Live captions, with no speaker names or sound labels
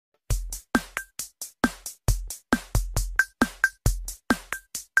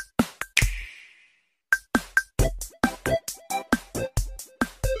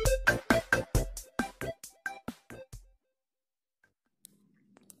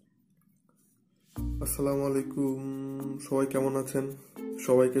আসসালামু আলাইকুম। সবাই কেমন আছেন?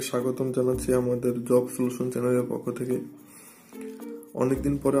 সবাইকে স্বাগতম জানাচ্ছি আমাদের জব সলিউশন চ্যানেলের পক্ষ থেকে।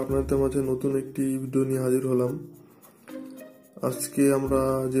 অনেকদিন পরে আপনাদের মাঝে নতুন একটি ভিডিও নিয়ে হাজির হলাম। আজকে আমরা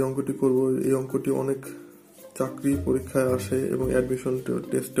যে অঙ্কটি করব, এই অঙ্কটি অনেক চাকরি পরীক্ষায় আসে এবং অ্যাডমিশন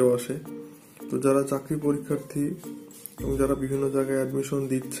টেস্টেও আসে। তো যারা চাকরি পরীক্ষার্থী এবং যারা বিভিন্ন জায়গায় অ্যাডমিশন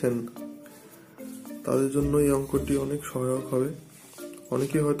দিচ্ছেন, তাদের জন্য এই অঙ্কটি অনেক সহায়ক হবে।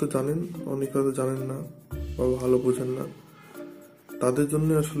 অনেকে হয়তো জানেন, অনেকে হয়তো জানেন না বা ভালো বোঝেন না। তাদের জন্য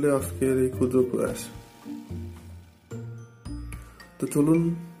আসলে আজকের এই ক্ষুদ্র প্রয়াস। তো চলুন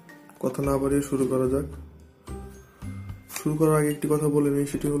কথা না বাড়িয়ে শুরু করা যাক। শুরু করার আগে একটি কথা বলে নিই,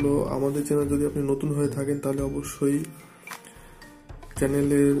 সেটি হলো আমাদের চ্যানেল যদি আপনি নতুন হয়ে থাকেন তাহলে অবশ্যই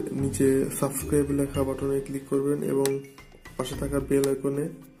চ্যানেলের নিচে সাবস্ক্রাইব লেখা বাটনে ক্লিক করবেন এবং পাশে থাকা বেল আইকনে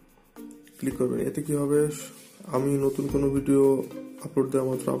ক্লিক করবেন। এতে কি হবে, আমি নতুন কোনো ভিডিও আপলোড দেওয়া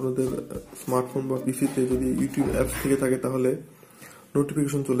মাত্র আপনাদের স্মার্টফোন বা পিসিতে যদি ইউটিউব অ্যাপস থেকে থাকে তাহলে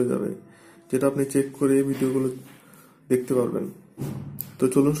নোটিফিকেশন চলে যাবে, যেটা আপনি চেক করে ভিডিওগুলো দেখতে পারবেন। তো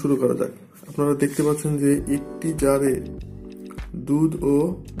চলুন শুরু করা যাক। আপনারা দেখতে পাচ্ছেন যে একটি জারে দুধ ও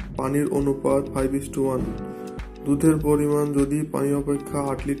পানির অনুপাত 5:1। দুধের পরিমাণ যদি পানি অপেক্ষা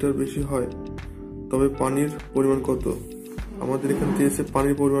 8 লিটার বেশি হয় তবে পানির পরিমাণ কত? আমাদের এখানে চেয়েছে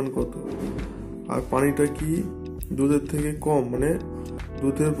পানির পরিমাণ কত, আর পানিটা কি দুধের থেকে কম, মানে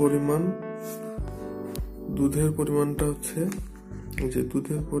দুধের পরিমাণটা হচ্ছে যে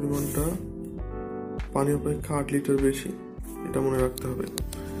দুধের পরিমাণটা পানি অপেক্ষা 8 লিটার বেশি, এটা মনে রাখতে হবে।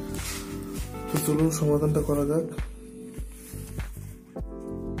 তো চলুন সমাধানটা করা যাক।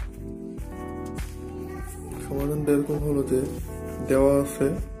 সমাধানটা এরকম হলো যে দেওয়া আছে,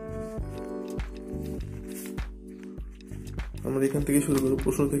 আমরা এখান থেকে শুরু করবো,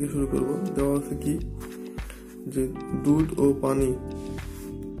 প্রশ্ন থেকে শুরু করবো। দেওয়া আছে কি যে দুধ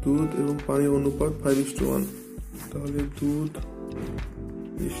এবং পানির অনুপাত 5:1। তাহলে দুধ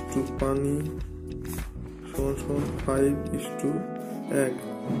ইস্টু পানি সমান 5:1।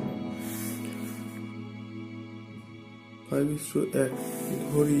 5:1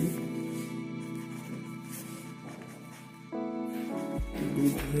 ধরি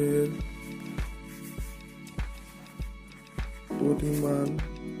দুধের পরিমাণ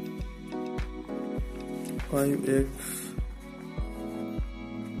 5x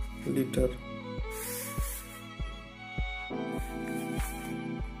লিটার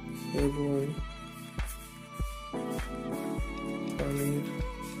এবং পানির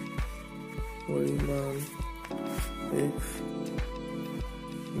পরিমাণ x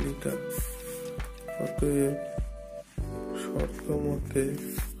লিটার। অতএব শর্ত মতে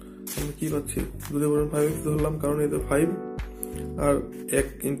আমরা কি পাচ্ছি, দুধের পরিমাণ 5x ধরলাম কারণ এতে 5 আর 1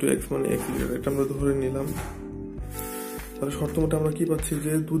 × x মানে 1 লিটার, এটা আমরা ধরে নিলাম। তাহলে শর্ত মতে আমরা কি পাচ্ছি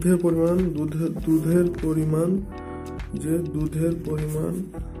যে দুধের পরিমাণ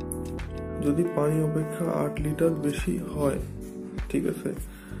যদি পানি অপেক্ষা 8 লিটার বেশি হয়, ঠিক আছে,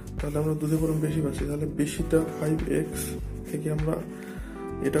 তাহলে আমরা দুধের পরিমাণ বেশি পাচ্ছি। তাহলে বেশিটা 5x থেকে আমরা,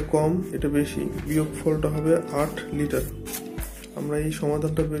 এটা কম এটা বেশি, বিয়োগফলটা হবে 8 লিটার। আমরা এই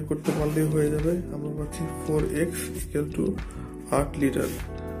সমাধানটা বের করতে পারলেই হয়ে যাবে। আমরা পাচ্ছি 4x = 8 লিটার।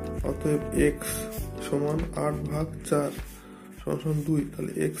 অতএব x সমান 8/4 সমান 2।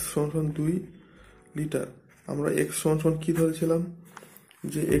 তাহলে x সমান 2 লিটার। আমরা x সমান কি ধরেছিলাম,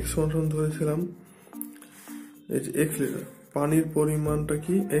 যে x সমান ধরেছিলাম এই যে x লিটার, পানির পরিমাণটা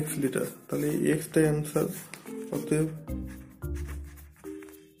কি x লিটার, তাহলে এই x টাই অ্যান্সার। অতএব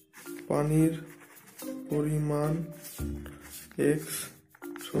পানির পরিমাণ x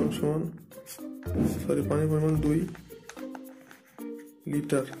পানির পরিমাণ 2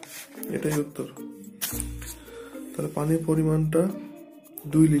 লিটার, এটাই উত্তর। তাহলে পানির পরিমাণটা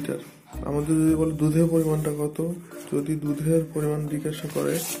 2 লিটার। আমাদের যদি বলে দুধের পরিমাণটা কত, যদি দুধের পরিমাণ জিজ্ঞাসা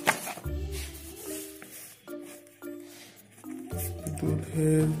করে,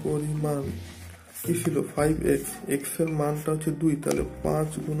 দুধের পরিমাণ কি ছিল 5x, x এর মানটা হচ্ছে 2, তাহলে 5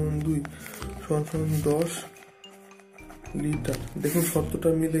 × 2 সমান 10 লিটার। দেখুন শর্তটা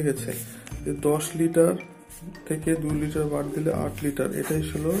মিলে গেছে যে 10 লিটার থেকে 2 লিটার বাদ দিলে 8 লিটার, এটাই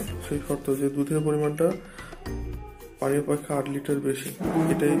ছিল সেই শর্ত যে দুধের পরিমাণটা পানির অপেক্ষা 8 লিটার বেশি।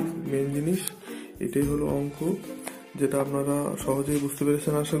 এটাই মেইন জিনিস, এটাই হলো অঙ্ক, যেটা আপনারা সহজেই বুঝতে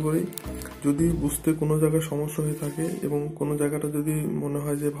পেরেছেন আশা করি। যদি বুঝতে কোনো জায়গায় সমস্যা হয়ে থাকে এবং কোনো জায়গাটা যদি মনে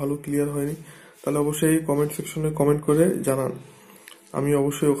হয় যে ভালো ক্লিয়ার হয়নি, তাহলে অবশ্যই কমেন্ট সেকশনে কমেন্ট করে জানান, আমি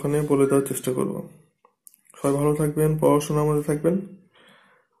অবশ্যই ওখানে বলে দেওয়ার চেষ্টা করব। সবাই ভালো থাকবেন, পড়াশোনার মধ্যে থাকবেন।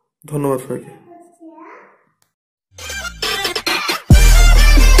 ধন্যবাদ সবাইকে।